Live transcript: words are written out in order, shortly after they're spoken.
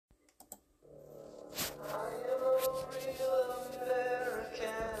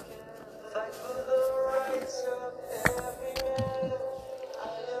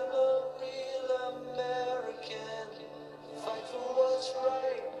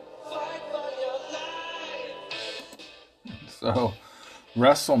So,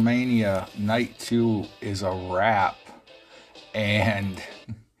 WrestleMania Night 2 is a wrap, and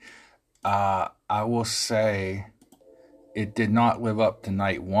I will say it did not live up to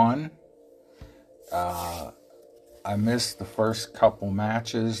Night 1. I missed the first couple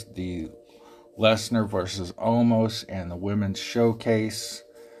matches, the Lesnar versus Omos and the Women's Showcase,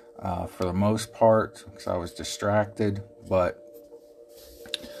 for the most part, because I was distracted, but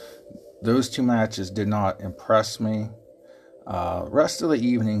those two matches did not impress me. Rest of the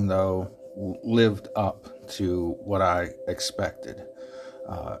evening, though, lived up to what I expected,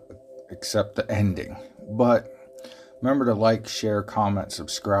 except the ending. But remember to like, share, comment,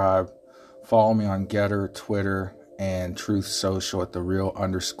 subscribe. Follow me on Getter, Twitter, and Truth Social at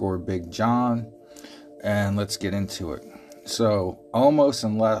 @the_real_Big John. And let's get into it. So, Omos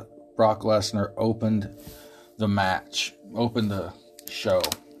and Brock Lesnar opened the show.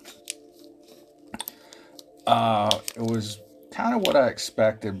 It was kind of what I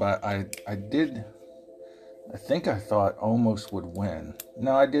expected, but I thought Omos would win.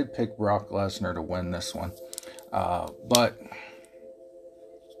 No, I did pick Brock Lesnar to win this one. But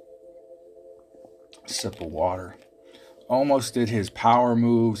sip of water. Omos did his power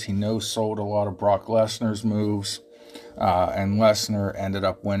moves. He no-sold a lot of Brock Lesnar's moves. And Lesnar ended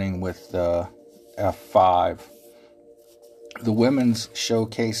up winning with the F5. The women's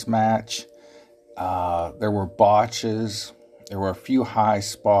showcase match, there were botches. There were a few high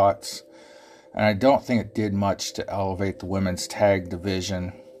spots. And I don't think it did much to elevate the women's tag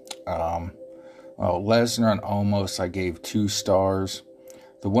division. Lesnar and Omos, I gave 2 stars.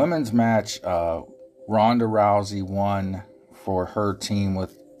 The women's match, Ronda Rousey won for her team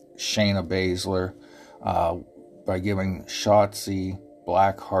with Shayna Baszler by giving Shotzi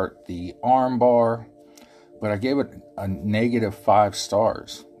Blackheart the armbar. But I gave it a negative 5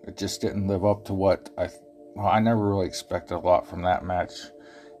 stars. It just didn't live up to what I never really expected a lot from that match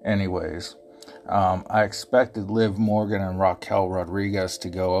anyways. I expected Liv Morgan and Raquel Rodriguez to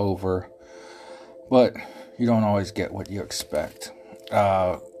go over, but you don't always get what you expect.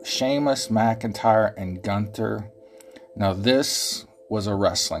 Sheamus, McIntyre, and Gunther. Now this was a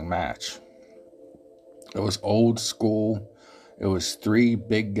wrestling match. It was old school. It was 3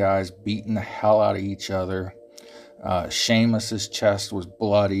 big guys beating the hell out of each other. Sheamus's chest was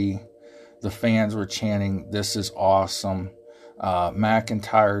bloody. The fans were chanting, "This is awesome."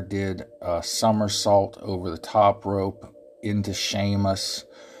 McIntyre did a somersault over the top rope into Sheamus,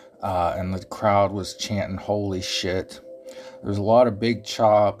 and the crowd was chanting, "Holy shit." There was a lot of big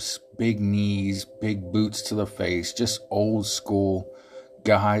chops, big knees, big boots to the face, just old school.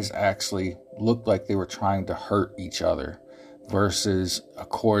 Guys actually looked like they were trying to hurt each other versus a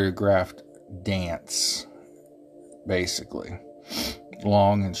choreographed dance, basically.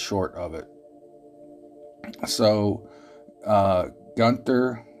 Long and short of it. So,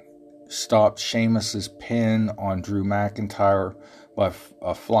 Gunther stopped Sheamus's pin on Drew McIntyre by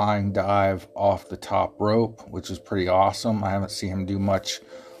a flying dive off the top rope, which is pretty awesome. I haven't seen him do much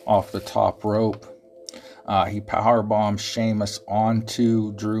off the top rope. He powerbombed Sheamus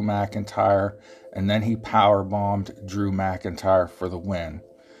onto Drew McIntyre, and then he powerbombed Drew McIntyre for the win.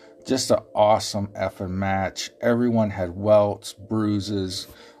 Just an awesome effing match. Everyone had welts, bruises,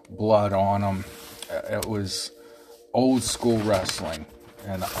 blood on them. It was old school wrestling,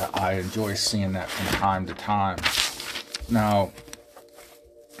 and I enjoy seeing that from time to time. Now,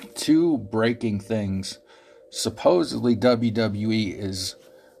 2 breaking things. Supposedly WWE is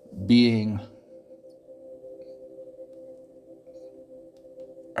being,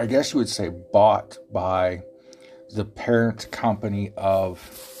 I guess you would say, bought by the parent company of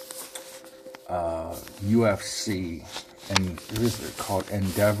UFC, and what is it called?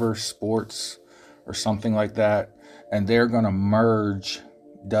 Endeavor Sports or something like that. And they're going to merge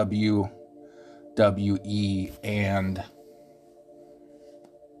WWE and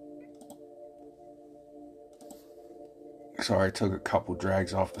sorry, I took a couple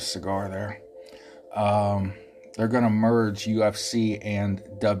drags off the cigar there. They're going to merge UFC and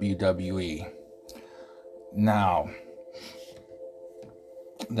WWE. Now,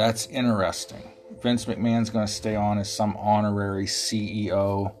 that's interesting. Vince McMahon's going to stay on as some honorary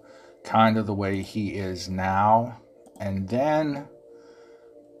CEO, kind of the way he is now. And then,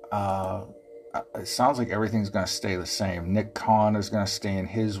 it sounds like everything's going to stay the same. Nick Khan is going to stay in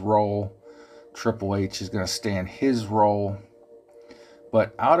his role. Triple H is going to stay in his role.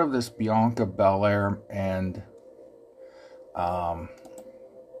 But out of this Bianca Belair and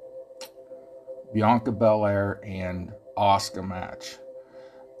Asuka match,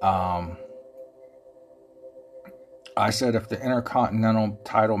 I said if the Intercontinental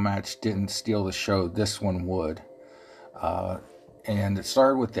title match didn't steal the show, this one would. And it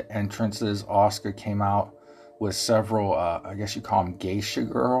started with the entrances. Asuka came out with several, I guess you call them geisha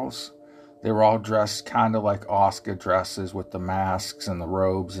girls. They were all dressed kind of like Asuka dresses with the masks and the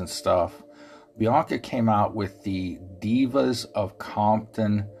robes and stuff. Bianca came out with the Divas of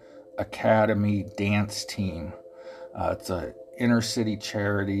Compton Academy dance team. It's a inner city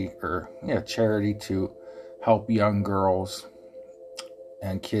charity, charity to help young girls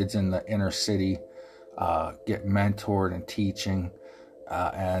and kids in the inner city get mentored and teaching.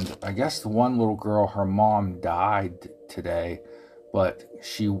 And I guess the one little girl, her mom died today, but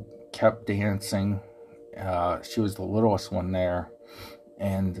she kept dancing. She was the littlest one there,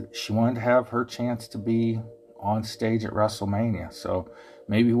 and she wanted to have her chance to be on stage at WrestleMania. So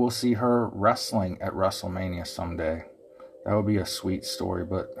maybe we'll see her wrestling at WrestleMania someday. That would be a sweet story.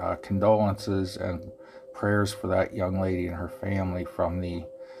 But condolences and prayers for that young lady and her family from the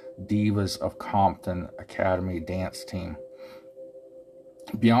Divas of Compton Academy dance team.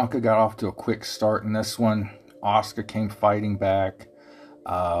 Bianca got off to a quick start in this one. Asuka came fighting back.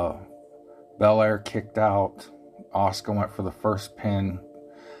 Belair kicked out. Asuka went for the first pin.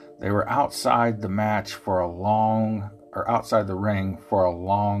 They were outside the match outside the ring for a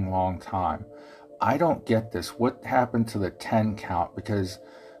long, long time. I don't get this. What happened to the 10 count? Because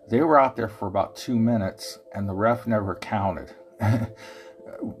they were out there for about 2 minutes and the ref never counted.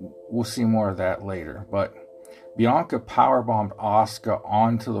 We'll see more of that later. But Bianca powerbombed Asuka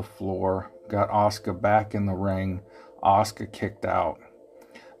onto the floor, got Asuka back in the ring. Asuka kicked out.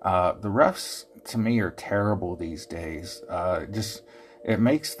 The refs, to me, are terrible these days. It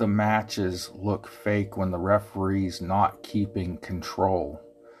makes the matches look fake when the referee's not keeping control.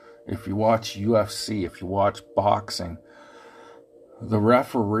 If you watch UFC, if you watch boxing, the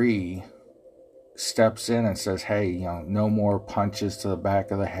referee steps in and says, hey, no more punches to the back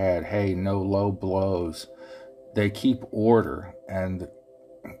of the head. Hey, no low blows. They keep order, and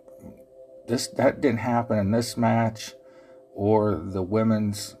that didn't happen in this match or the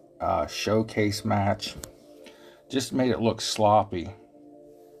women's showcase match. Just made it look sloppy.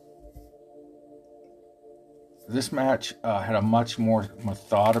 This match had a much more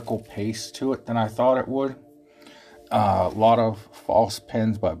methodical pace to it than I thought it would. A lot of false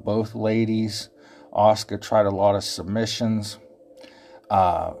pins by both ladies. Asuka tried a lot of submissions.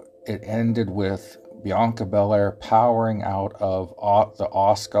 It ended with Bianca Belair powering out of the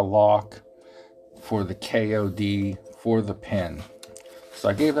Asuka lock for the KOD for the pin. So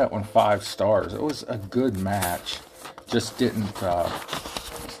I gave that one 5 stars. It was a good match. Just didn't go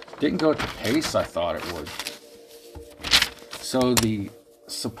at the pace I thought it would. So the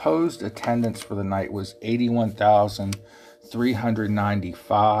supposed attendance for the night was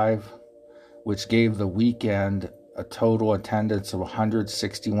 81,395, which gave the weekend a total attendance of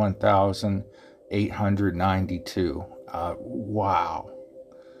 161,892. Wow.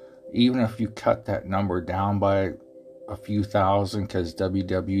 Even if you cut that number down by a few thousand, because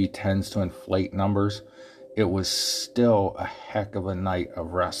WWE tends to inflate numbers, it was still a heck of a night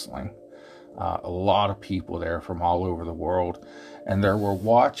of wrestling. A lot of people there from all over the world, and there were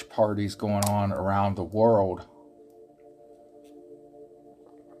watch parties going on around the world,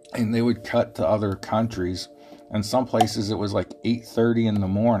 and they would cut to other countries, and some places it was like 8:30 in the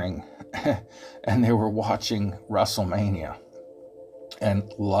morning and they were watching WrestleMania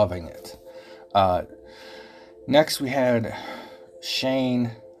and loving it. Next we had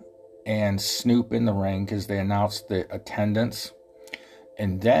Shane and Snoop in the ring because they announced the attendance,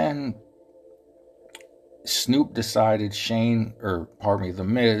 and then Snoop decided The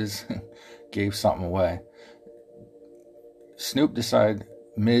Miz gave something away. Snoop decided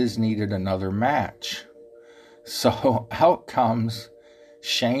Miz needed another match. So out comes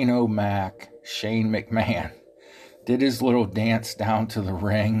Shane McMahon, did his little dance down to the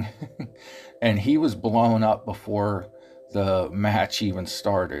ring, and he was blown up before the match even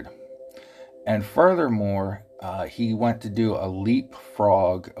started. And furthermore, he went to do a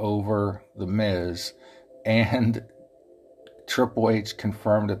leapfrog over The Miz, and Triple H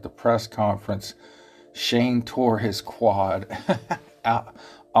confirmed at the press conference Shane tore his quad, a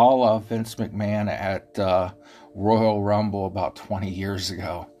la Vince McMahon at Royal Rumble about 20 years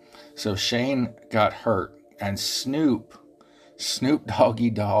ago. So Shane got hurt, and Snoop Doggy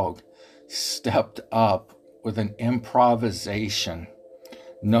Dogg, stepped up with an improvisation,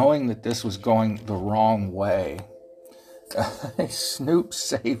 knowing that this was going the wrong way. Snoop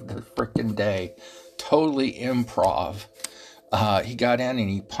saved the freaking day. Totally improv. He got in and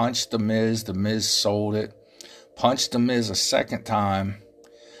he punched The Miz. The Miz sold it. Punched The Miz a second time.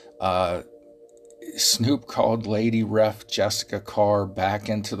 Snoop called Lady Ref Jessica Carr back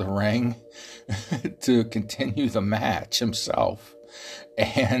into the ring to continue the match himself.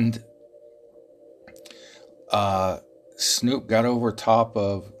 And Snoop got over top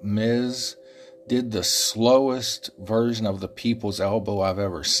of Miz, did the slowest version of the People's Elbow I've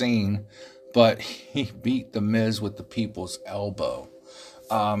ever seen, but he beat the Miz with the People's Elbow.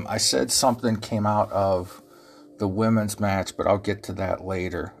 I said something came out of the women's match, but I'll get to that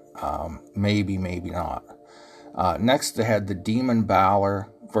later. Maybe not. Next, they had the Demon Balor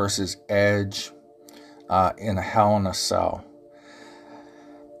versus Edge in a Hell in a Cell.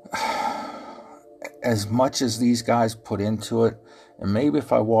 As much as these guys put into it, and maybe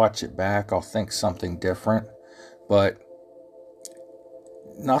if I watch it back, I'll think something different, but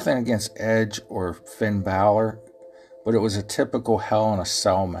nothing against Edge or Finn Balor, but it was a typical Hell in a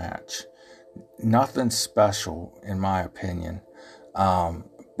Cell match. Nothing special, in my opinion.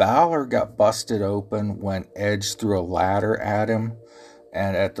 Balor got busted open when Edge threw a ladder at him,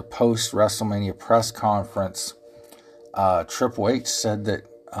 and at the post-WrestleMania press conference, Triple H said that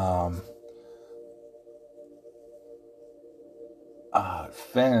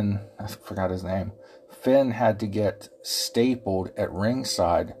Finn, I forgot his name, Finn had to get stapled at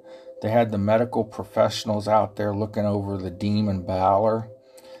ringside. They had the medical professionals out there looking over the Demon Balor,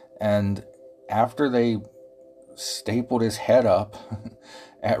 and after they stapled his head up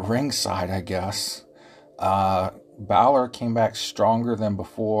at ringside, I guess, Balor came back stronger than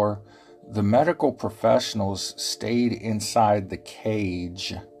before. The medical professionals stayed inside the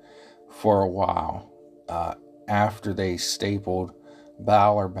cage for a while after they stapled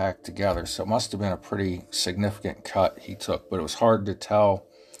Balor back together. So it must have been a pretty significant cut he took, but it was hard to tell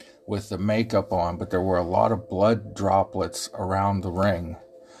with the makeup on, but there were a lot of blood droplets around the ring.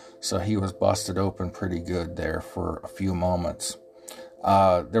 So he was busted open pretty good there for a few moments.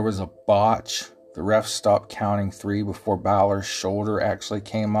 There was a botch. The ref stopped counting 3 before Balor's shoulder actually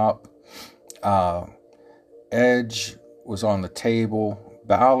came up. Edge was on the table.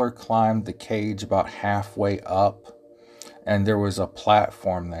 Balor climbed the cage about halfway up, and there was a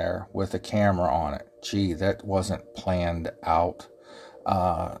platform there with a camera on it. Gee, that wasn't planned out.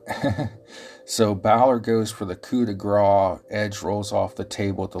 So Balor goes for the coup de grace. Edge rolls off the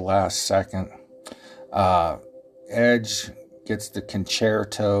table at the last second. Edge gets the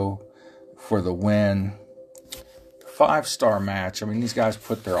concerto for the win. 5-star match. I mean, these guys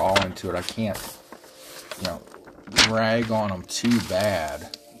put their all into it. I can't, rag on them too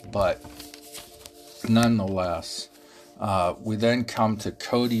bad, but nonetheless, we then come to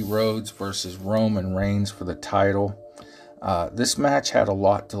Cody Rhodes versus Roman Reigns for the title. This match had a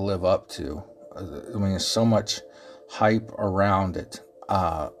lot to live up to. I mean, there's so much hype around it.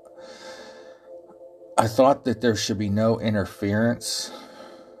 I thought that there should be no interference.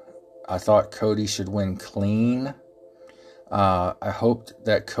 I thought Cody should win clean. I hoped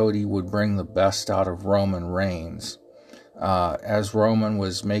that Cody would bring the best out of Roman Reigns. As Roman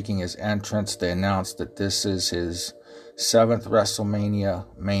was making his entrance, they announced that this is his 7th WrestleMania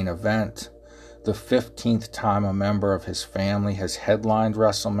main event, the 15th time a member of his family has headlined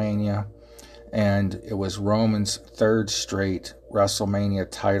WrestleMania, and it was Roman's 3rd straight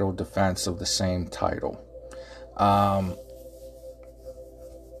WrestleMania title defense of the same title.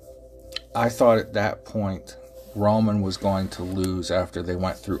 I thought at that point Roman was going to lose after they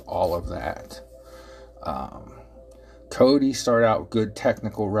went through all of that. Cody started out good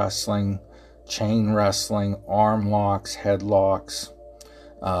technical wrestling, chain wrestling, arm locks, headlocks.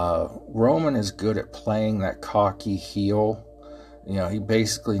 Roman is good at playing that cocky heel. He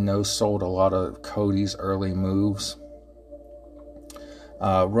basically no-sold a lot of Cody's early moves.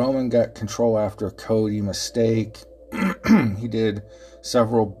 Roman got control after a Cody mistake. He did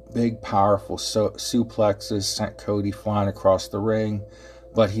several big, powerful suplexes, sent Cody flying across the ring,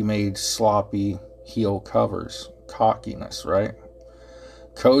 but he made sloppy heel covers. Cockiness, right?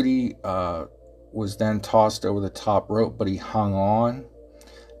 Cody was then tossed over the top rope, but he hung on,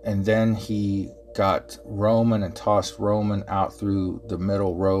 and then he got Roman and tossed Roman out through the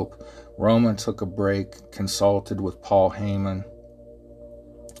middle rope. Roman took a break, consulted with Paul Heyman.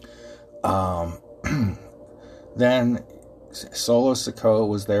 Then Solo Sikoa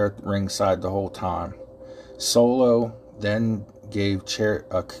was there at ringside the whole time. Solo then gave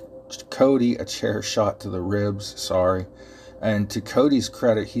Cody a chair shot to the ribs, and to Cody's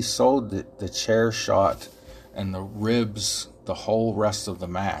credit, he sold the chair shot and the ribs the whole rest of the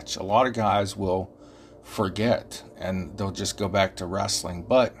match. A lot of guys will forget and they'll just go back to wrestling,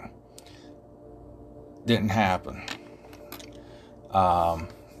 but didn't happen.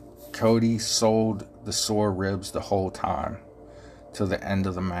 Cody sold the sore ribs the whole time to the end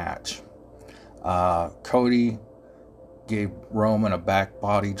of the match. Cody gave Roman a back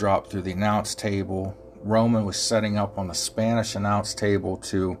body drop through the announce table. Roman was setting up on the Spanish announce table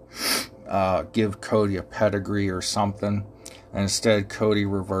to give Cody a pedigree or something. And instead, Cody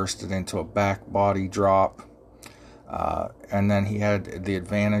reversed it into a back body drop. And then he had the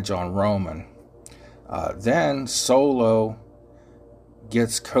advantage on Roman. Then Solo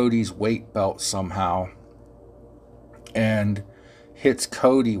gets Cody's weight belt somehow and hits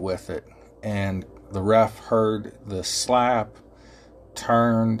Cody with it. And the ref heard the slap,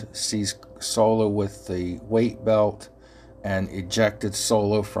 turned, sees Solo with the weight belt, and ejected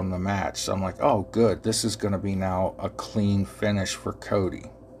Solo from the match. So I'm like, oh, good. This is going to be now a clean finish for Cody.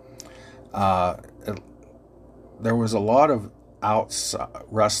 There was a lot of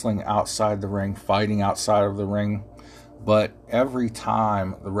wrestling outside the ring, fighting outside of the ring. But every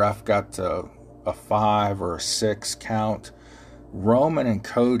time the ref got to a 5 or a 6 count, Roman and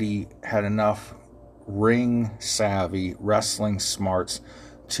Cody had enough ring savvy, wrestling smarts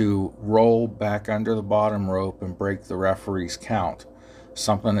to roll back under the bottom rope and break the referee's count.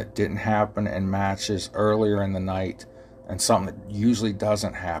 Something that didn't happen in matches earlier in the night, and something that usually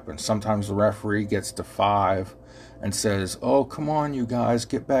doesn't happen. Sometimes the referee gets to 5 and says, oh, come on, you guys,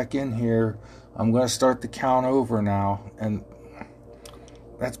 get back in here. I'm going to start the count over now. And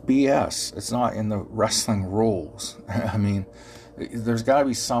that's BS. It's not in the wrestling rules. I mean, there's got to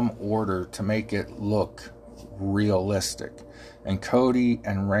be some order to make it look realistic. And Cody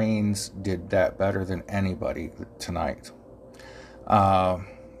and Reigns did that better than anybody tonight.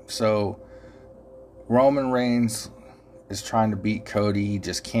 So Roman Reigns is trying to beat Cody. He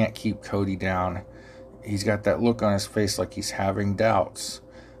just can't keep Cody down. He's got that look on his face like he's having doubts.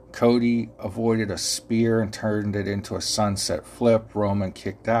 Cody avoided a spear and turned it into a sunset flip. Roman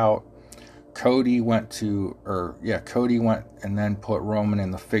kicked out. Cody went and then put Roman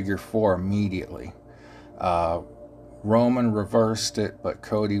in the figure 4 immediately. Roman reversed it, but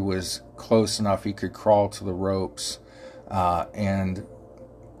Cody was close enough he could crawl to the ropes and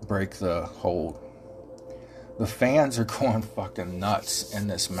break the hold. The fans are going fucking nuts in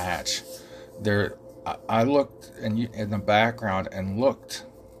this match. I looked in the background and looked,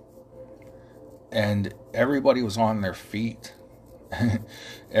 and everybody was on their feet.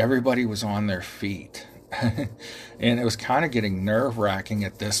 Everybody was on their feet. And it was kind of getting nerve-wracking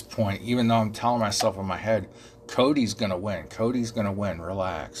at this point, even though I'm telling myself in my head, Cody's going to win. Cody's going to win.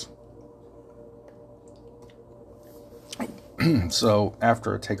 Relax. So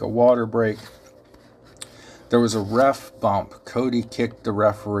after I take a water break, there was a ref bump. Cody kicked the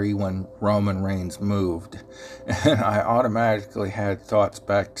referee when Roman Reigns moved. And I automatically had thoughts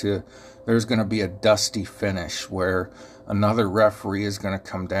back to there's going to be a dusty finish where another referee is going to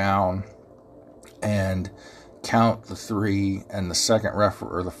come down and count the 3, and the second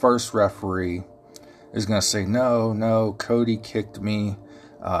referee or the first referee is going to say, no, Cody kicked me.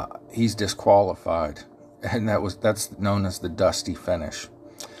 He's disqualified. And that's known as the dusty finish.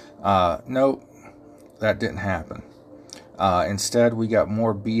 Nope. That didn't happen. Instead, we got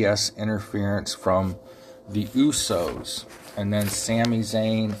more BS interference from the Usos. And then Sami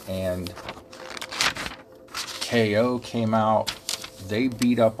Zayn and KO came out. They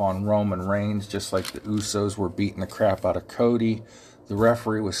beat up on Roman Reigns just like the Usos were beating the crap out of Cody. The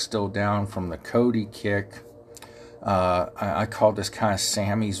referee was still down from the Cody kick. I called this kind of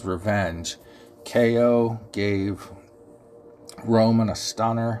Sami's revenge. KO gave Roman a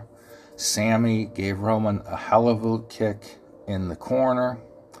stunner. Sami gave Roman a hell of a kick in the corner.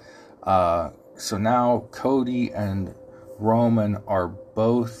 So now Cody and Roman are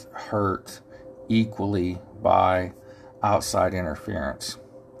both hurt equally by outside interference.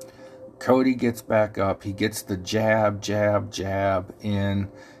 Cody gets back up. He gets the jab in.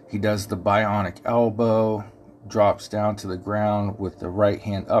 He does the bionic elbow, drops down to the ground with the right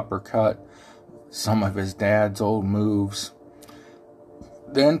hand uppercut, some of his dad's old moves.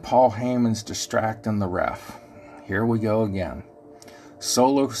 Then Paul Heyman's distracting the ref. Here we go again.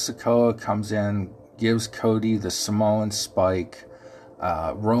 Solo Sikoa comes in, gives Cody the Samoan spike.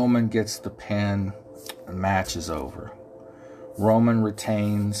 Roman gets the pin. The match is over. Roman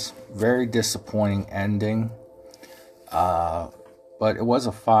retains. Very disappointing ending. But it was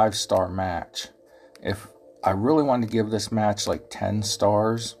a 5-star match. If I really wanted to give this match like 10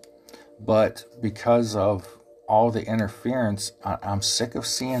 stars, but because of all the interference, I'm sick of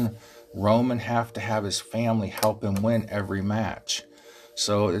seeing Roman have to have his family help him win every match.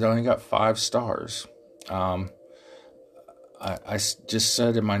 So it only got 5 stars. I just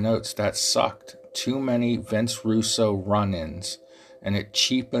said in my notes that sucked. Too many Vince Russo run-ins, and it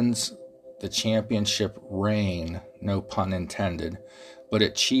cheapens the championship reign, no pun intended, but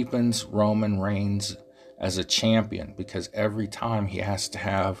it cheapens Roman Reigns as a champion because every time he has to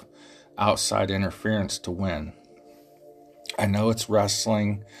have outside interference to win. I know it's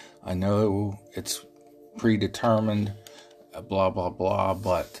wrestling. I know it's predetermined, blah, blah, blah,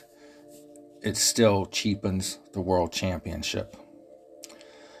 but it still cheapens the world championship.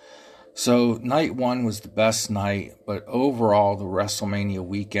 So night one was the best night, but overall the WrestleMania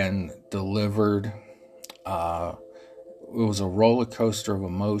weekend delivered. It was a roller coaster of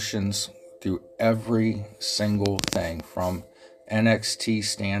emotions through every single thing, from NXT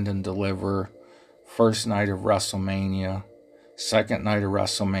Stand and Deliver, first night of WrestleMania, second night of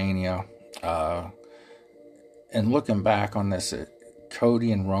WrestleMania. And looking back on this,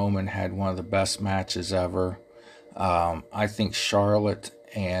 Cody and Roman had one of the best matches ever. I think Charlotte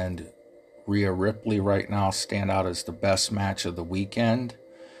and Rhea Ripley right now stand out as the best match of the weekend.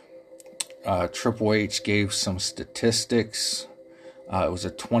 Triple H gave some statistics. It was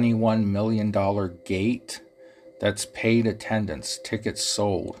a $21 million gate. That's paid attendance, tickets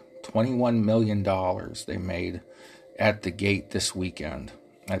sold. $21 million they made at the gate this weekend.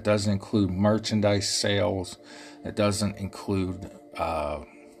 That doesn't include merchandise sales. It doesn't include, you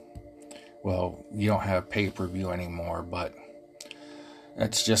don't have pay-per-view anymore, but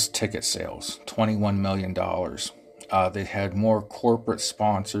that's just ticket sales. $21 million. They had more corporate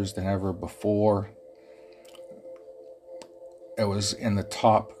sponsors than ever before. It was in the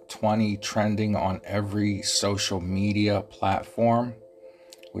top 20 trending on every social media platform,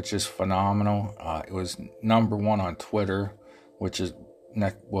 which is phenomenal. It was number one on Twitter, which is,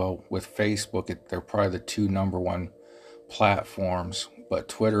 with Facebook, they're probably the two number one platforms. But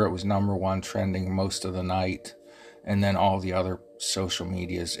Twitter, it was number one trending most of the night. And then all the other social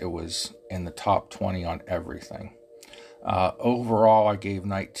medias, it was in the top 20 on everything. Overall, I gave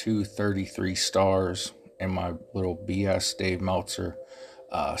night 2 33 stars in my little BS Dave Meltzer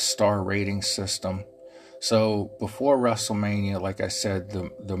star rating system. So before WrestleMania, like I said,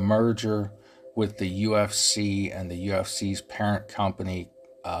 the merger with the UFC and the UFC's parent company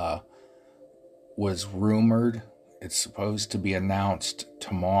was rumored. It's supposed to be announced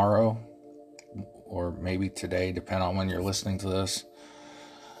tomorrow or maybe today, depending on when you're listening to this.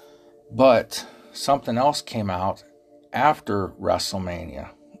 But something else came out after WrestleMania,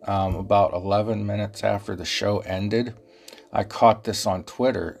 about 11 minutes after the show ended. I caught this on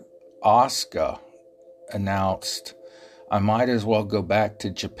Twitter. Asuka announced, I might as well go back to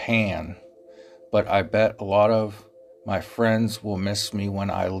Japan, but I bet a lot of my friends will miss me when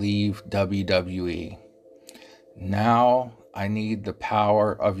I leave WWE. Now I need the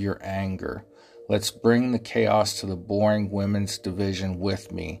power of your anger. Let's bring the chaos to the boring women's division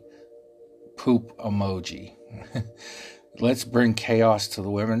with me. Poop emoji. Let's bring chaos to the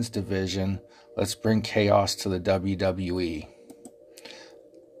women's division. Let's bring chaos to the WWE.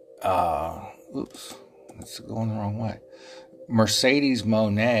 It's going the wrong way. Mercedes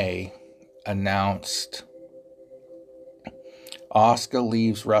Moné announced Asuka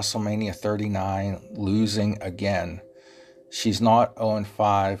leaves WrestleMania 39 losing again. She's not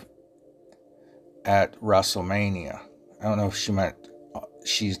 0-5 at WrestleMania. I don't know if she meant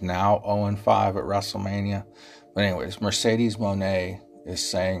she's now 0-5 at WrestleMania. But anyways, Mercedes Moné is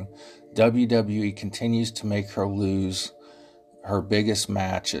saying WWE continues to make her lose her biggest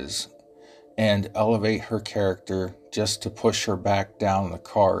matches and elevate her character just to push her back down the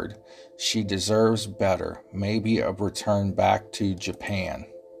card. She deserves better. Maybe a return back to Japan.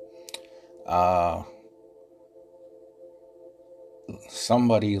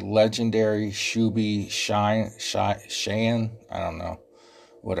 Somebody, legendary Shubi Shayan, I don't know,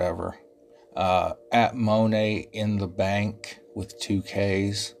 whatever. At Monet in the Bank with 2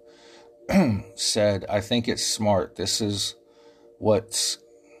 Ks said, I think it's smart. This is what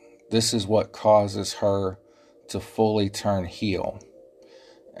causes her to fully turn heel.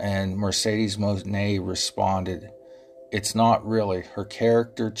 And Mercedes Moné responded, it's not really. Her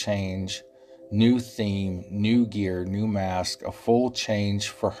character change, new theme, new gear, new mask, a full change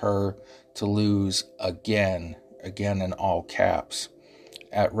for her to lose again in all caps,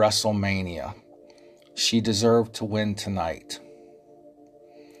 at WrestleMania. She deserved to win tonight.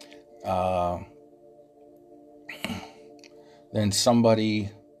 Then somebody,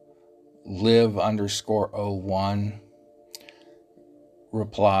 live_01,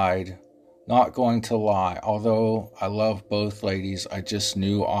 replied, not going to lie, although I love both ladies, I just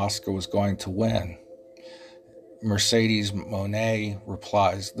knew Asuka was going to win. Mercedes Moné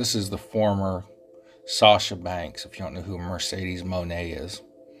replies, this is the former Sasha Banks, if you don't know who Mercedes Moné is.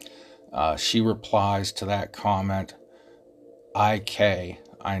 She replies to that comment, I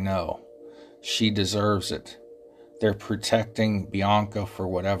know. She deserves it. they're protecting Bianca for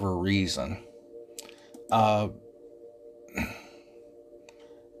whatever reason.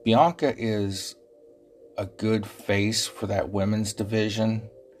 Bianca is a good face for that women's division.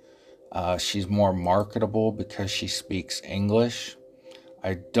 She's more marketable because she speaks English.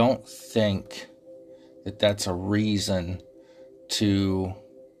 I don't think that that's a reason to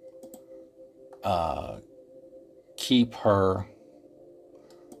keep her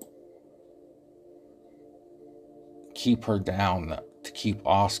down, to keep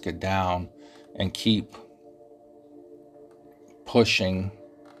Asuka down, and keep pushing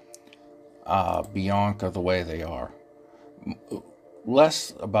Bianca the way they are.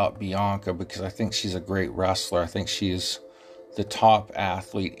 Less about Bianca, because I think she's a great wrestler. I think she's the top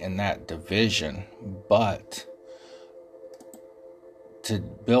athlete in that division. But to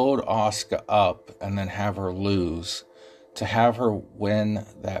build Asuka up and then have her lose, to have her win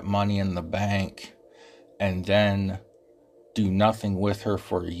that Money in the Bank and then do nothing with her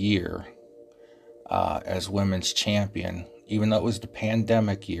for a year as women's champion, even though it was the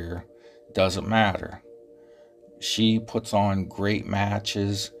pandemic year, doesn't matter. She puts on great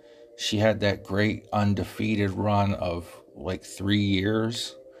matches. She had that great undefeated run of like 3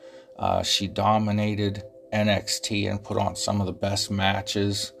 years. She dominated NXT and put on some of the best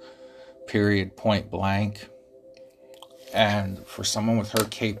matches, period, point blank. And for someone with her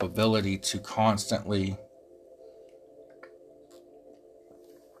capability to constantly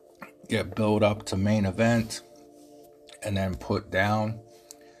get built up to main event and then put down,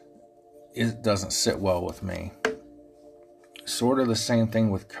 it doesn't sit well with me. Sort of the same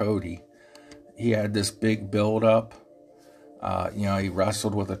thing with Cody. He had this big build-up. He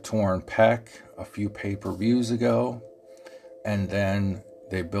wrestled with a torn pec a few pay-per-views ago, and then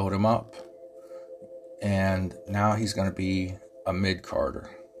they built him up, and now he's going to be a mid-carder.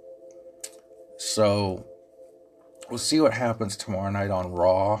 So we'll see what happens tomorrow night on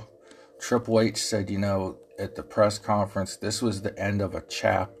Raw. Triple H said, at the press conference, this was the end of a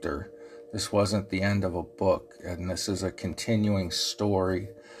chapter. This wasn't the end of a book, and this is a continuing story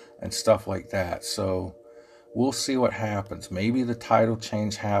and stuff like that. So we'll see what happens. Maybe the title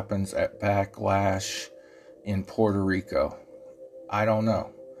change happens at Backlash in Puerto Rico. I don't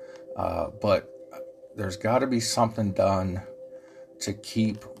know. But there's got to be something done to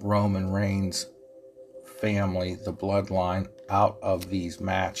keep Roman Reigns' family, the bloodline, out of these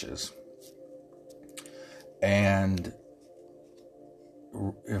matches. And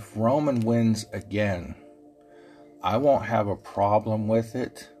if Roman wins again, I won't have a problem with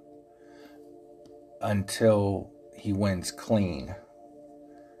it until he wins clean.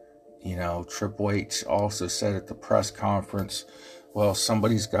 Triple H also said at the press conference, well,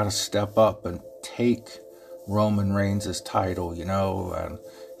 somebody's got to step up and take Roman Reigns' title, and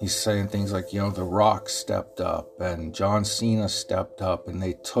he's saying things like, The Rock stepped up and John Cena stepped up and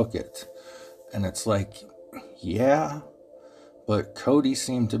they took it. And it's like, yeah, but Cody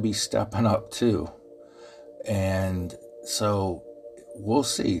seemed to be stepping up too. And so we'll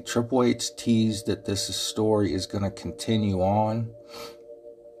see. Triple H teased that this story is going to continue on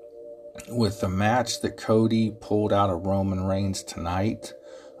with the match that Cody pulled out of Roman Reigns tonight.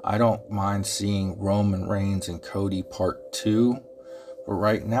 I don't mind seeing Roman Reigns and Cody Part 2. But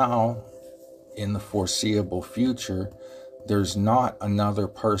right now, in the foreseeable future, there's not another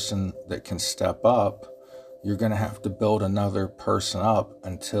person that can step up. You're going to have to build another person up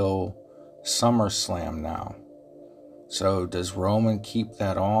until SummerSlam now. So does Roman keep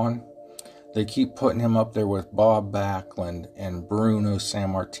that on? They keep putting him up there with Bob Backlund and Bruno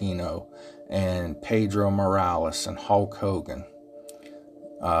Sammartino and Pedro Morales and Hulk Hogan.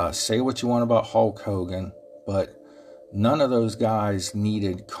 Say what you want about Hulk Hogan, but none of those guys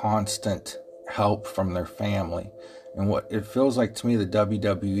needed constant help from their family. And what it feels like to me, the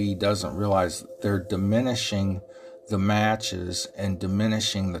WWE doesn't realize they're diminishing the matches and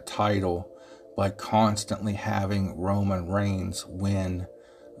diminishing the title by constantly having Roman Reigns win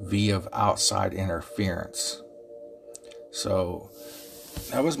via outside interference. So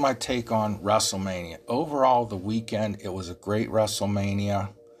that was my take on WrestleMania. Overall, the weekend, it was a great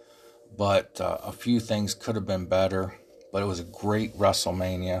WrestleMania, but a few things could have been better. But it was a great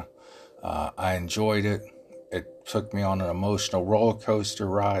WrestleMania. I enjoyed it. It took me on an emotional roller coaster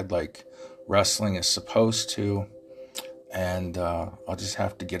ride like wrestling is supposed to. And I'll just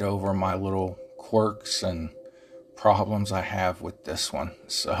have to get over my little quirks and problems I have with this one.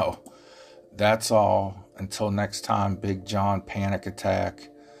 So that's all. Until next time, Big John Panic Attack.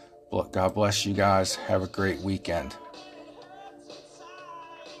 God bless you guys. Have a great weekend.